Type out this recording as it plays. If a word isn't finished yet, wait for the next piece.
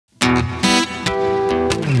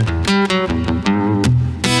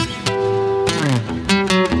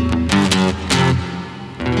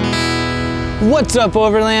What's up,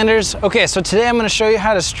 Overlanders? Okay, so today I'm going to show you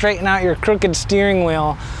how to straighten out your crooked steering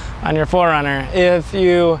wheel on your 4Runner. If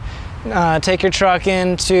you take your truck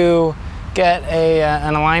in to get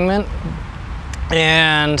an alignment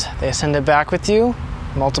and they send it back with you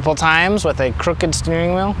multiple times with a crooked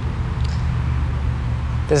steering wheel,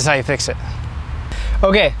 this is how you fix it.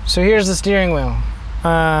 Okay, so here's the steering wheel.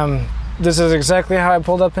 This is exactly how I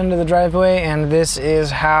pulled up into the driveway, and this is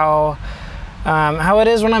how it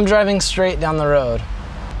is when I'm driving straight down the road.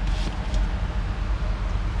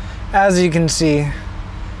 As you can see,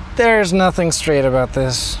 there's nothing straight about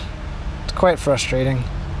this. It's quite frustrating.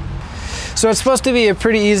 So it's supposed to be a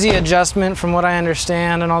pretty easy adjustment from what I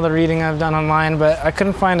understand and all the reading I've done online, but I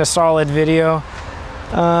couldn't find a solid video.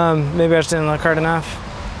 Maybe I just didn't look hard enough.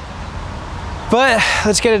 But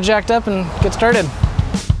let's get it jacked up and get started.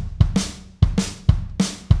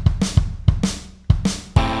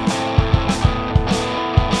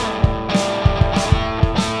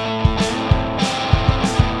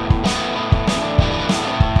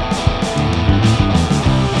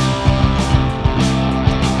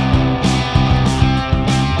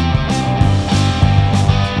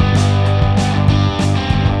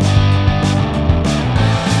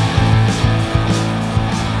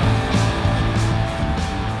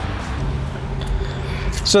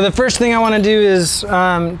 So the first thing I want to do is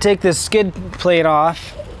take this skid plate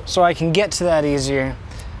off so I can get to that easier.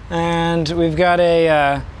 And we've got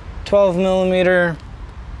a 12mm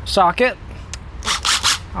socket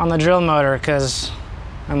on the drill motor because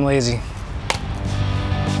I'm lazy.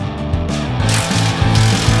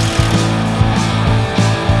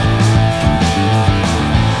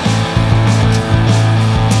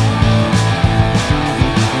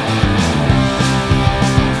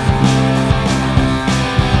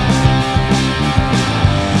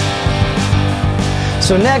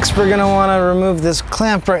 So next we're going to want to remove this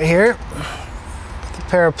clamp right here with a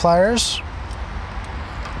pair of pliers.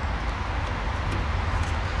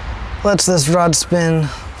 Lets this rod spin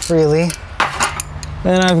freely.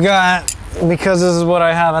 Then I've got, because this is what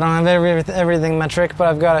I have, I don't have everything metric, but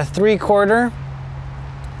I've got a 3/4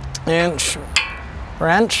 inch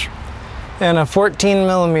wrench and a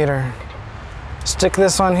 14mm. Stick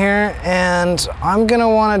this on here, and I'm going to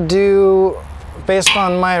want to do, based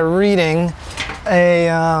on my reading, a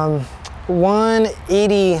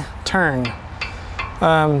 180 turn.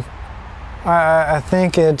 I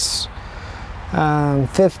think it's about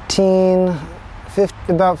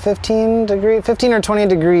 15 or 20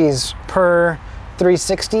 degrees per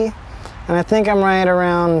 360, and I think I'm right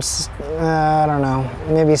around I don't know,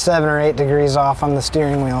 maybe 7 or 8 degrees off on the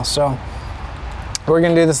steering wheel. So we're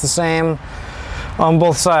gonna do this the same on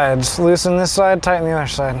both sides. Loosen this side, tighten the other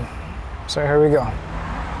side. So here we go.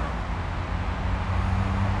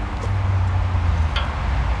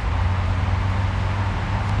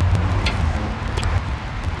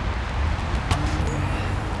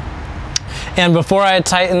 And before I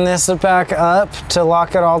tighten this back up to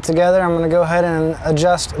lock it all together, I'm going to go ahead and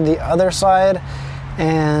adjust the other side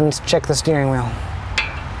and check the steering wheel.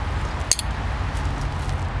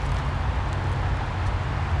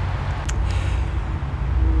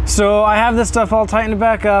 So I have this stuff all tightened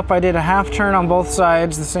back up. I did a half turn on both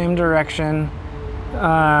sides, the same direction.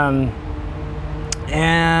 I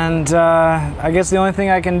guess the only thing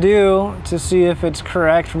I can do to see if it's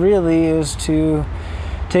correct really is to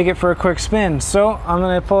take it for a quick spin. So I'm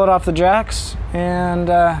going to pull it off the jacks and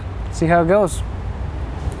see how it goes.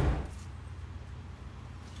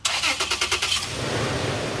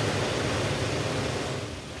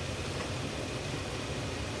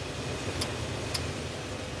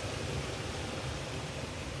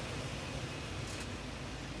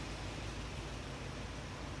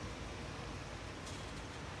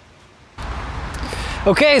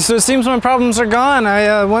 Okay, so it seems my problems are gone.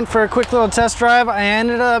 I went for a quick little test drive. I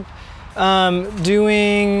ended up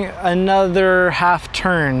doing another half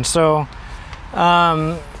turn. So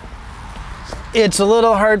it's a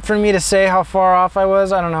little hard for me to say how far off I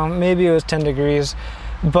was. I don't know, maybe it was 10 degrees.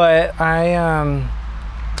 But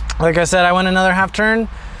like I said, I went another half turn.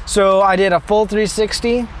 So I did a full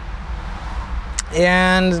 360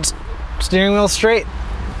 and steering wheel straight.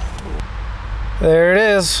 There it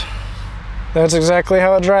is. That's exactly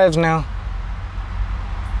how it drives now.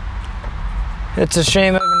 It's a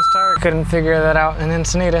shame Evan's tire couldn't figure that out in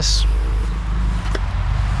Encinitas.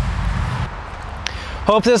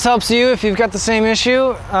 Hope this helps you if you've got the same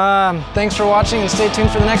issue. Thanks for watching and stay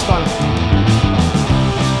tuned for the next one.